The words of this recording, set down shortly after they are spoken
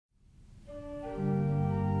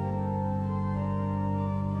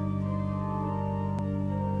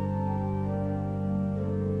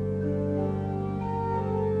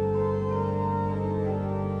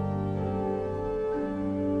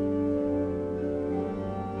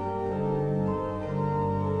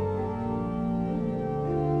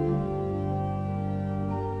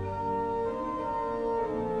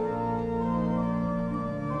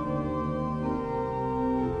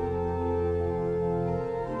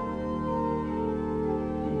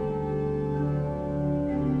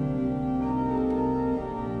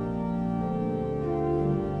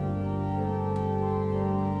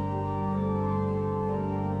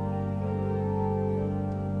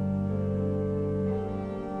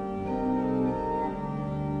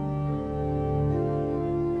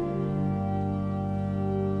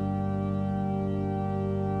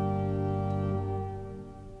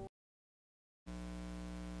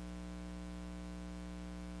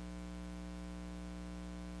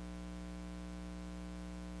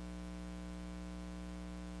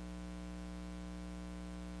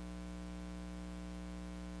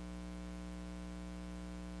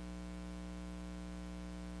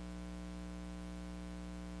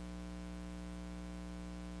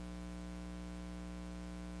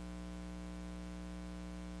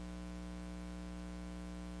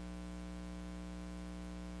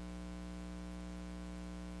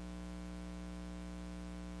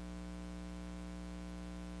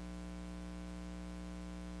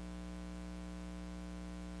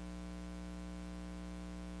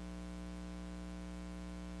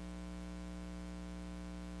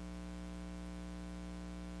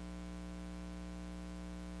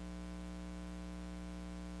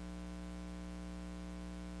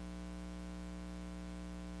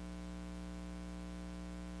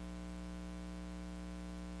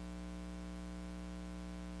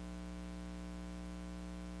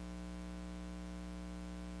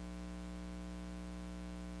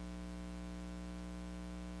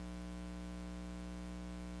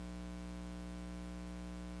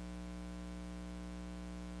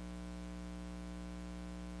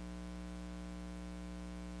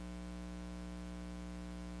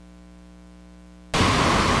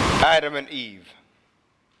Adam and Eve.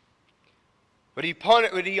 But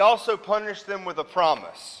he also punished them with a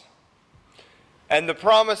promise. And the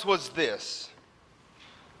promise was this: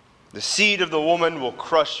 the seed of the woman will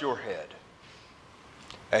crush your head,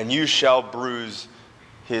 and you shall bruise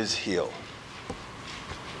his heel.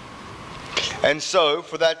 And so,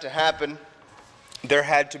 for that to happen, there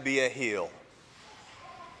had to be a heel.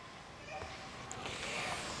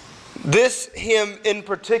 This hymn in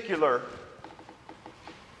particular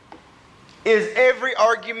is every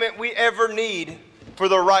argument we ever need for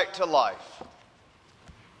the right to life.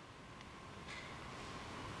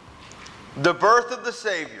 The birth of the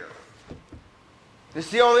Savior. It's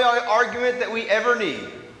the only argument that we ever need.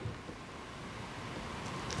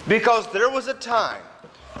 Because there was a time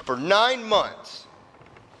for 9 months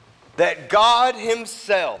that God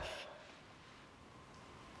Himself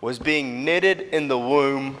was being knitted in the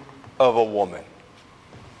womb of a woman.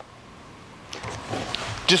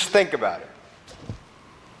 Just think about it.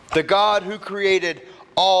 The God who created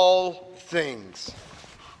all things,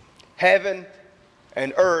 heaven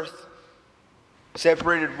and earth,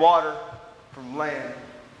 separated water from land,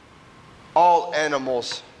 all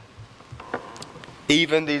animals,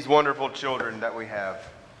 even these wonderful children that we have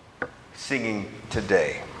singing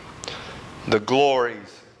today, the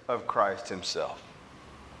glories of Christ Himself.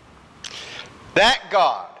 That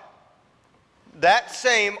God, that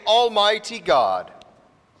same Almighty God,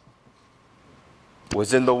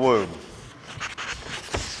 was in the womb.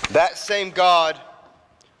 That same God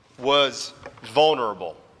was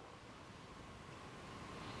vulnerable,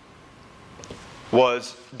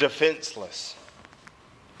 was defenseless.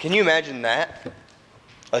 Can you imagine that?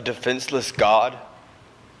 A defenseless God?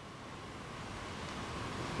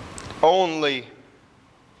 Only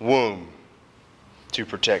womb to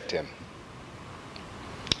protect Him.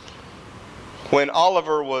 When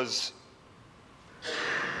Oliver was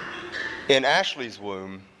in Ashley's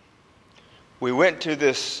womb, we went to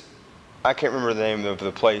this, I can't remember the name of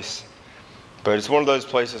the place, but it's one of those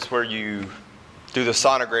places where you do the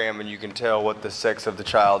sonogram and you can tell what the sex of the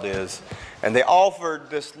child is. And they offered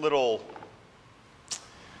this little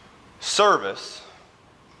service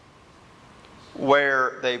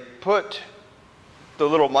where they put the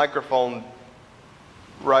little microphone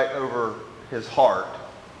right over his heart,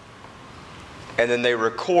 and then they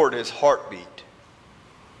record his heartbeat.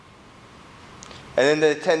 And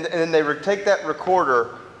then they take that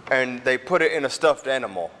recorder and they put it in a stuffed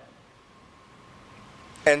animal.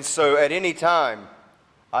 And so at any time,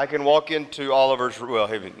 I can walk into Oliver's,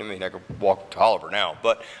 well, I mean, I could walk to Oliver now,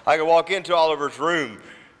 but I could walk into Oliver's room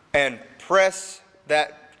and press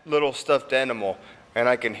that little stuffed animal, and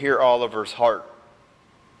I can hear Oliver's heart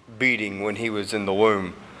beating when he was in the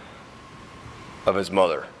womb of his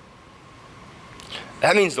mother.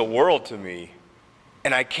 That means the world to me,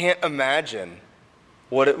 and I can't imagine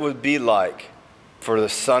what it would be like for the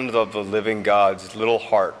Son of the living God's little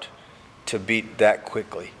heart to beat that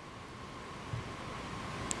quickly.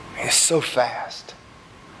 It's so fast.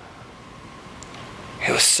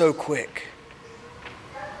 It was so quick.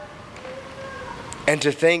 And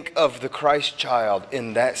to think of the Christ child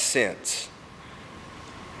in that sense,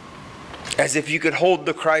 as if you could hold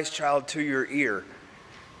the Christ child to your ear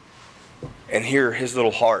and hear his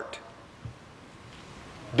little heart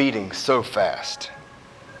beating so fast.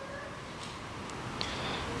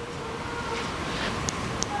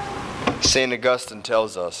 St. Augustine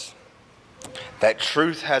tells us that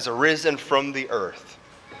truth has arisen from the earth,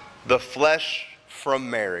 the flesh from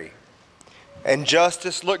Mary, and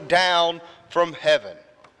justice looked down from heaven.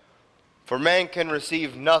 For man can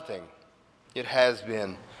receive nothing unless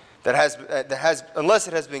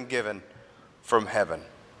it has been given from heaven.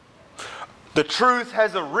 The truth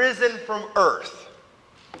has arisen from earth.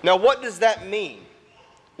 Now, what does that mean?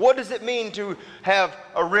 What does it mean to have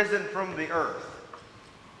arisen from the earth?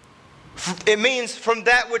 It means from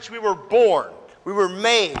that which we were born, we were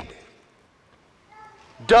made.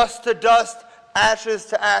 Dust to dust, ashes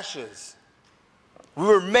to ashes. We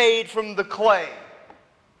were made from the clay.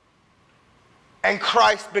 And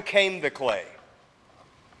Christ became the clay.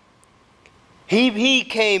 He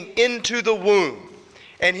came into the womb,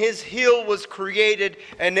 and His heel was created,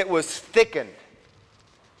 and it was thickened.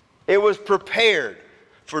 It was prepared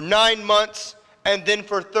for 9 months and then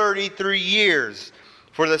for 33 years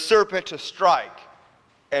for the serpent to strike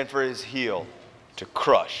and for his heel to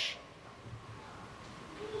crush.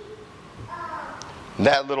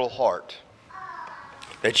 That little heart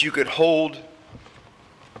that you could hold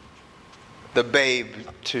the babe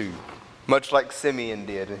to, much like Simeon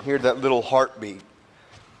did, and hear that little heartbeat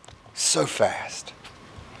so fast,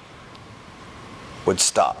 would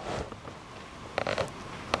stop.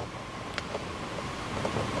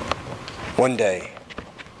 one day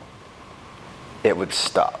it would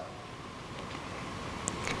stop.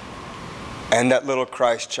 And that little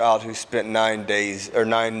Christ child who spent 9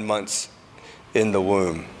 months in the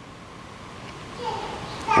womb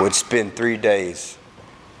would spend 3 days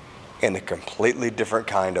in a completely different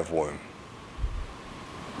kind of womb.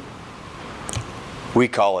 We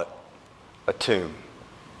call it a tomb.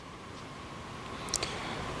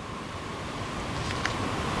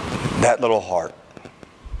 That little heart,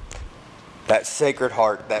 that sacred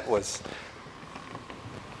heart that was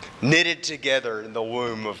knitted together in the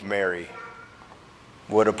womb of Mary,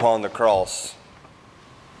 would upon the cross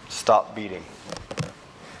stop beating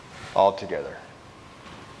altogether.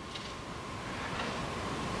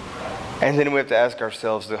 And then we have to ask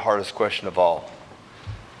ourselves the hardest question of all.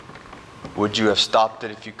 Would you have stopped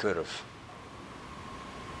it if you could have?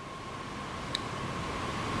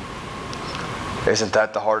 Isn't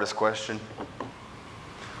that the hardest question?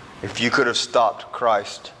 If you could have stopped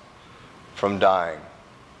Christ from dying,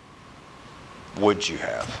 would you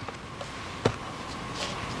have?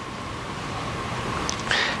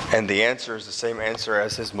 And the answer is the same answer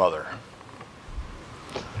as his mother.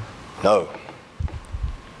 No.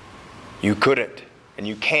 You couldn't and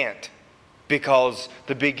you can't, because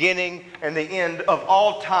the beginning and the end of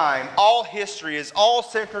all time, all history is all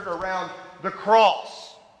centered around the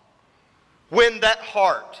cross. When that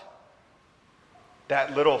heart,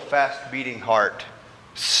 that little fast-beating heart,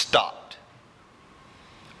 stopped.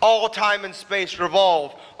 All time and space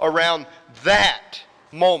revolve around that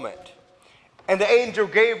moment. And the angel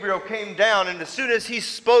Gabriel came down, and as soon as he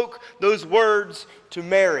spoke those words to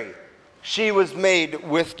Mary, she was made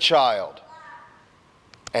with child.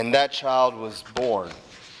 And that child was born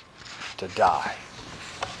to die.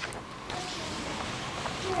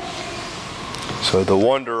 So the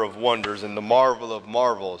wonder of wonders and the marvel of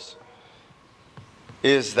marvels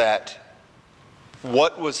is that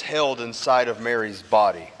what was held inside of Mary's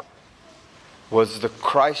body was the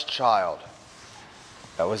Christ child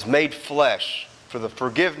that was made flesh for the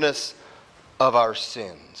forgiveness of our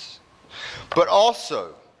sins. But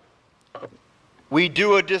also, we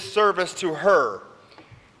do a disservice to her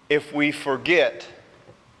if we forget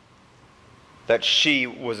that she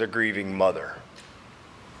was a grieving mother.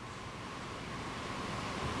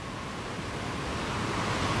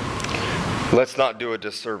 Let's not do a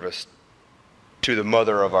disservice to the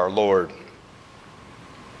mother of our Lord.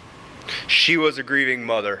 She was a grieving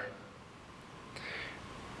mother.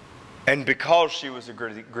 And because she was a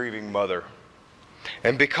grieving mother,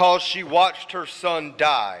 and because she watched her son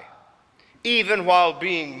die, even while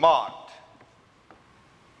being mocked,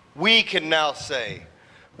 we can now say,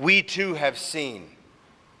 we too have seen,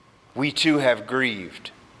 we too have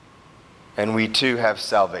grieved, and we too have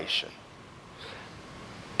salvation.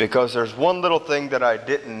 Because there's one little thing that I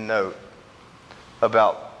didn't note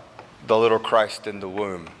about the little Christ in the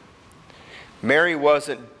womb. Mary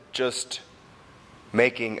wasn't just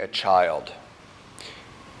making a child.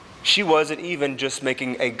 She wasn't even just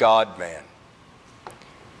making a God-man.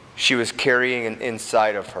 She was carrying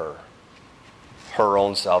inside of her her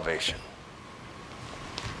own salvation.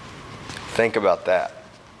 Think about that.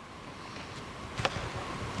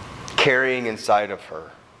 Carrying inside of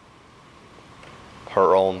her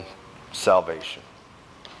her own salvation.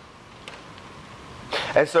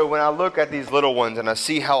 And so when I look at these little ones and I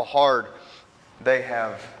see how hard they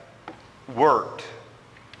have worked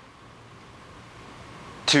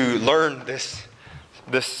to learn this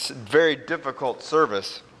very difficult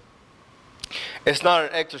service, it's not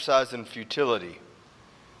an exercise in futility.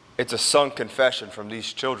 It's a sung confession from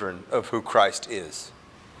these children of who Christ is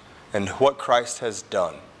and what Christ has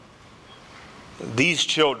done. These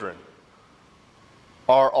children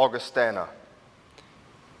are Augustana,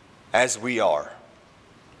 as we are.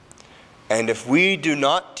 And if we do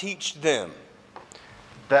not teach them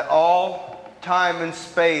that all time and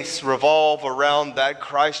space revolve around that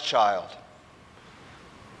Christ child,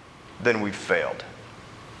 then we've failed.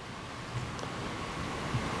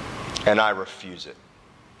 And I refuse it.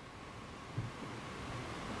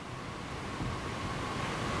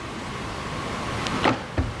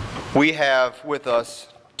 We have with us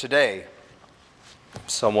today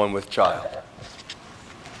someone with child.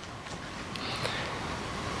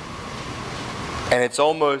 And it's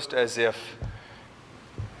almost as if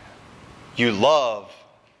you love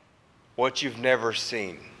what you've never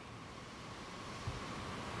seen.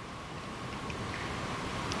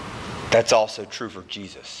 That's also true for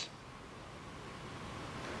Jesus.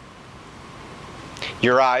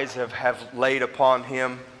 Your eyes have laid upon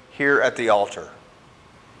him here at the altar.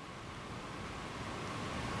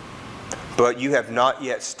 But you have not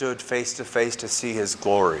yet stood face to face to see his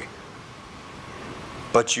glory.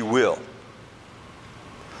 but you will.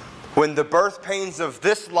 When the birth pains of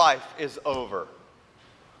this life is over,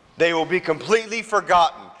 they will be completely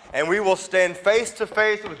forgotten, and we will stand face to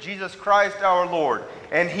face with Jesus Christ our Lord,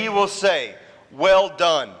 and He will say, "Well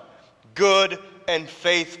done, good and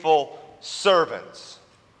faithful servants.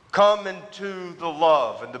 Come into the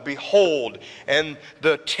love and the behold and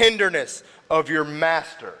the tenderness of your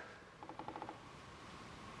master."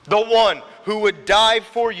 The one who would die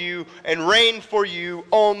for you and reign for you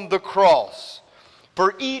on the cross,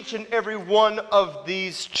 for each and every one of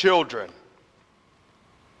these children.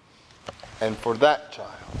 And for that child,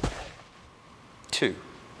 too.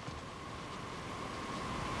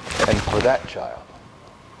 And for that child.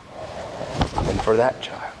 And for that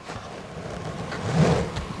child.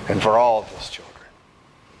 And for all of his children.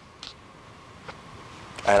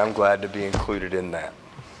 And I'm glad to be included in that.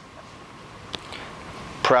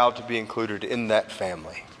 Proud to be included in that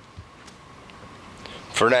family.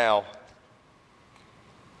 For now,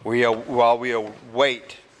 while we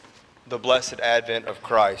await the blessed advent of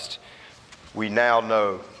Christ, we now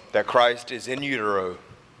know that Christ is in utero.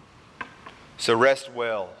 So rest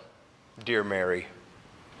well, dear Mary.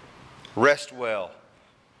 Rest well,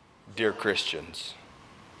 dear Christians.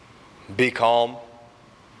 Be calm.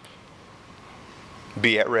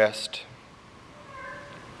 Be at rest.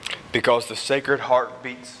 Because the Sacred Heart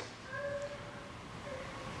beats.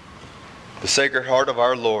 The Sacred Heart of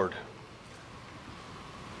our Lord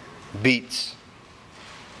beats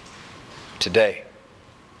today.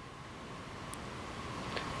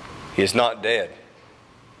 He is not dead.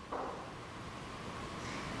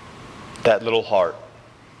 That little heart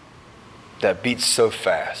that beats so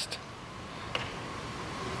fast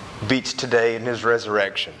beats today in His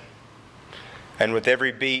resurrection. And with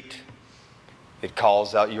every beat, it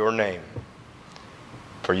calls out your name,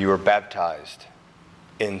 for you are baptized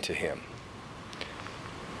into Him.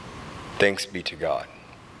 Thanks be to God.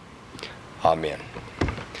 Amen.